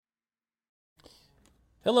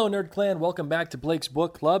Hello, Nerd Clan. Welcome back to Blake's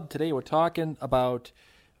Book Club. Today we're talking about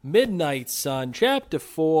Midnight Sun, Chapter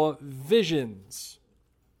 4, Visions.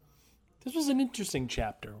 This was an interesting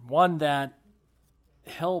chapter, one that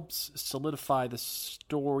helps solidify the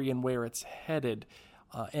story and where it's headed,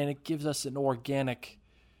 and it gives us an organic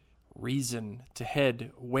reason to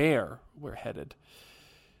head where we're headed.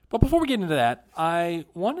 But before we get into that, I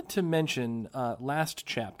wanted to mention last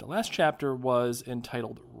chapter. Last chapter was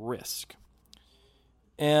entitled Risk.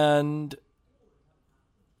 And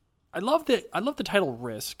I love the title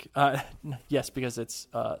Risk. Yes, because it's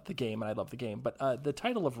the game, and I love the game. But the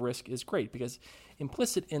title of Risk is great because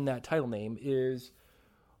implicit in that title name is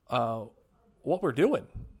what we're doing,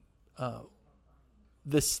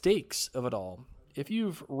 the stakes of it all. If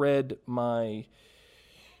you've read my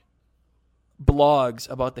blogs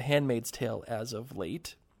about The Handmaid's Tale as of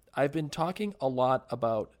late, I've been talking a lot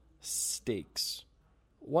about stakes.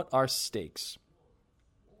 What are stakes?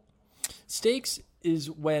 Stakes is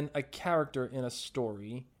when a character in a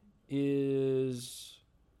story is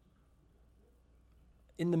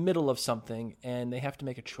in the middle of something and they have to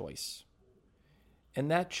make a choice. And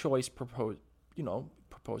that choice proposes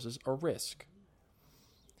a risk.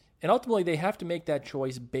 And ultimately they have to make that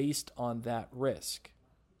choice based on that risk.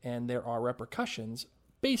 And there are repercussions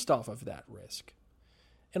based off of that risk.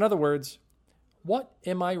 In other words, what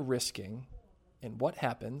am I risking and what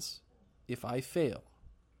happens if I fail?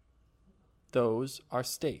 Those are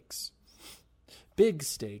stakes. Big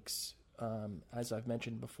stakes, as I've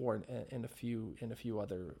mentioned before in a few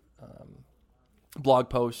other blog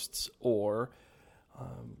posts or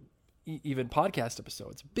even podcast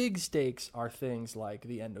episodes. Big stakes are things like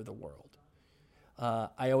the end of the world.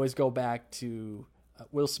 I always go back to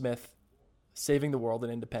Will Smith saving the world in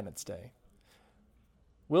Independence Day.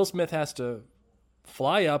 Will Smith has to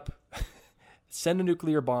fly up, send a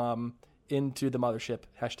nuclear bomb into the mothership,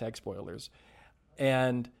 #spoilers,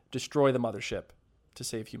 and destroy the mothership to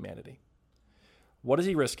save humanity. What is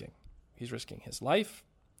he risking? He's risking his life.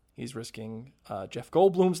 He's risking Jeff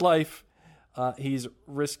Goldblum's life. He's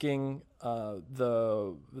risking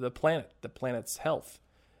the planet's health.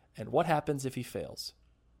 And what happens if he fails?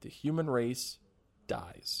 The human race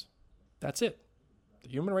dies. That's it. The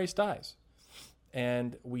human race dies.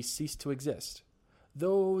 And we cease to exist.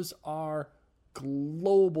 Those are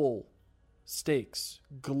global stakes,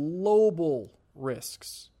 global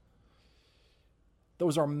risks.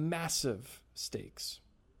 Those are massive stakes.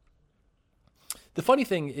 The funny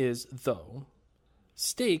thing is, though,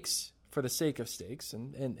 stakes for the sake of stakes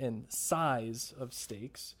and size of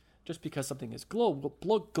stakes, just because something is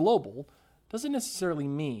global doesn't necessarily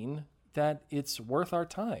mean that it's worth our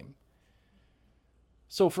time.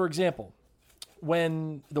 So, for example,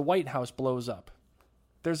 when the White House blows up,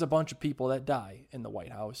 there's a bunch of people that die in the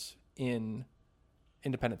White House in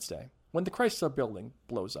Independence Day. When the Chrysler Building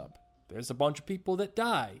blows up, there's a bunch of people that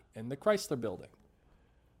die in the Chrysler Building.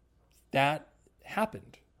 That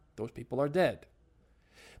happened. Those people are dead.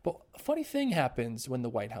 But a funny thing happens when the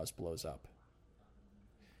White House blows up.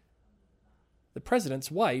 The president's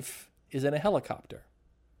wife is in a helicopter,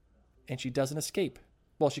 and she doesn't escape.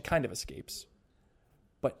 Well, she kind of escapes,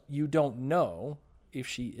 but you don't know if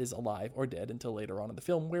she is alive or dead until later on in the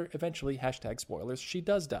film, where eventually, #spoilers, she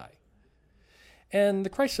does die. And the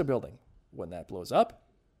Chrysler Building, when that blows up,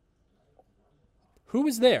 who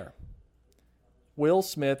is there? Will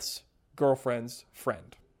Smith's girlfriend's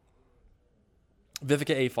friend.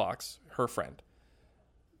 Vivica A. Fox, her friend.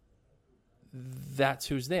 That's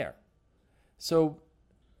who's there. So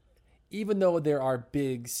even though there are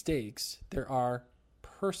big stakes, there are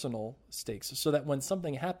personal stakes. So that when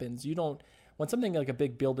something happens, when something like a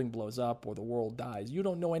big building blows up or the world dies, you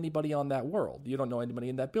don't know anybody on that world. You don't know anybody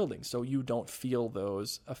in that building. So you don't feel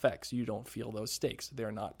those effects. You don't feel those stakes.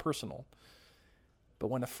 They're not personal. But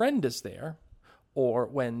when a friend is there, or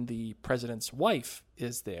when the president's wife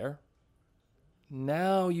is there,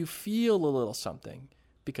 now you feel a little something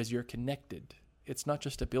because you're connected. It's not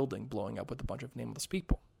just a building blowing up with a bunch of nameless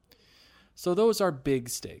people. So those are big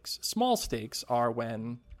stakes. Small stakes are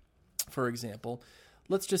when, for example,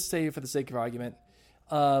 let's just say for the sake of argument,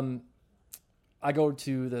 I go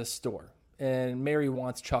to the store and Mary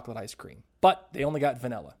wants chocolate ice cream, but they only got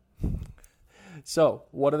vanilla. So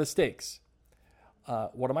what are the stakes?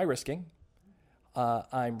 What am I risking?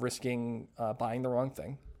 I'm risking buying the wrong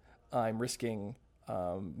thing. I'm risking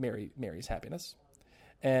Mary's happiness.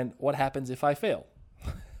 And what happens if I fail?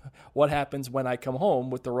 What happens when I come home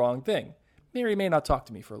with the wrong thing? Mary may not talk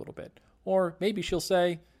to me for a little bit. Or maybe she'll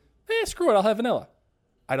say, screw it, I'll have vanilla.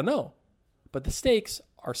 I don't know. But the stakes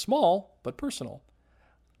are small, but personal.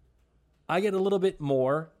 I get a little bit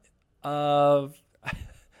more of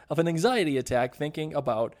of an anxiety attack thinking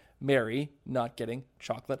about Mary not getting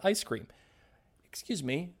chocolate ice cream. Excuse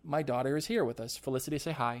me, my daughter is here with us. Felicity,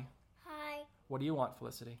 say hi. Hi. What do you want,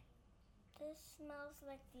 Felicity? This smells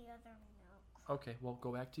like the other milk. Okay, well,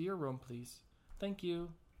 go back to your room, please. Thank you.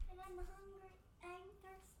 And I'm hungry. I'm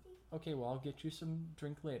thirsty. Okay, well, I'll get you some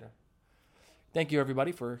drink later. Thank you,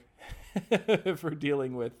 everybody, for for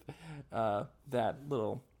dealing with that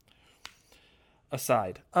little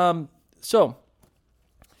aside. So,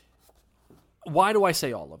 why do I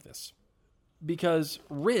say all of this? Because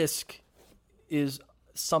risk is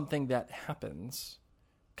something that happens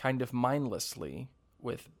kind of mindlessly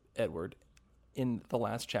with Edward in the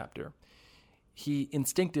last chapter. He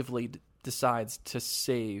instinctively decides to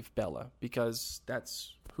save Bella because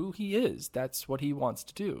that's who he is. That's what he wants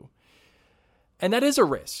to do. And that is a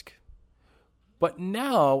risk. But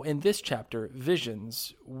now, in this chapter,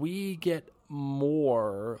 Visions, we get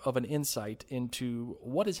more of an insight into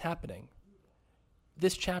what is happening.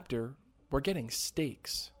 This chapter, we're getting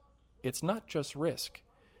stakes. It's not just risk.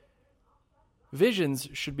 Visions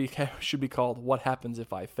should be called What Happens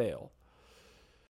If I Fail.